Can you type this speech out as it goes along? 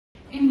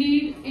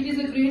is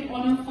a great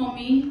honor for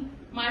me,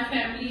 my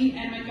family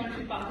and my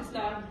country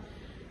Pakistan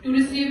to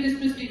receive this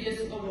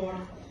prestigious award.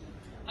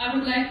 I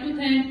would like to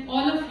thank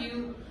all of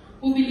you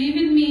who believe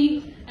in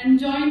me and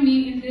join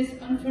me in this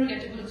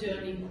unforgettable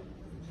journey.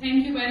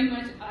 Thank you very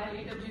much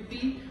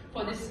IAWP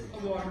for this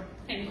award.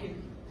 Thank you.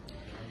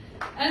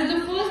 As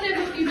the first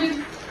ever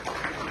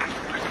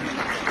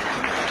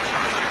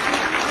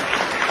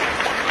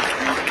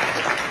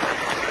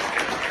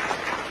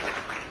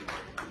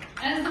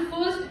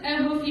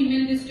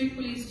female district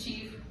police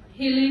chief,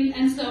 hailing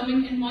and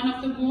serving in one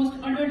of the most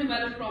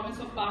underdeveloped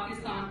provinces of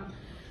Pakistan,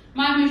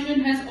 my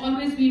mission has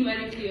always been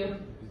very clear: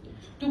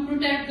 to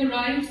protect the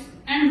rights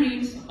and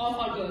dreams of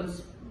our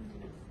girls.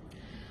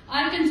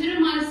 I consider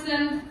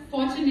myself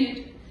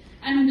fortunate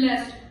and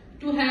blessed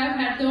to have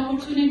had the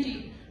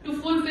opportunity to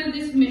fulfill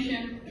this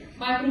mission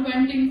by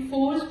preventing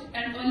forced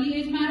and early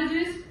age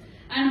marriages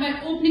and by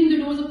opening the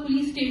doors of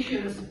police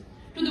stations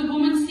to the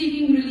women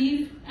seeking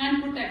relief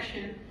and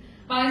protection,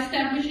 by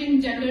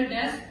establishing gender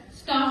desks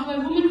staffed by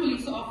women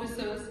police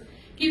officers,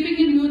 keeping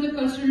in view the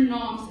cultural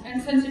norms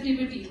and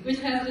sensitivity which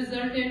has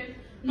resulted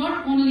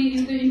not only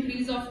in the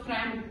increase of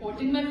crime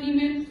reporting by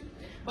females,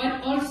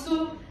 but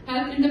also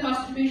help in the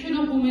participation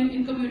of women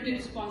in community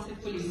responsive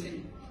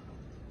policing.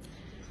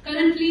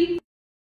 Currently,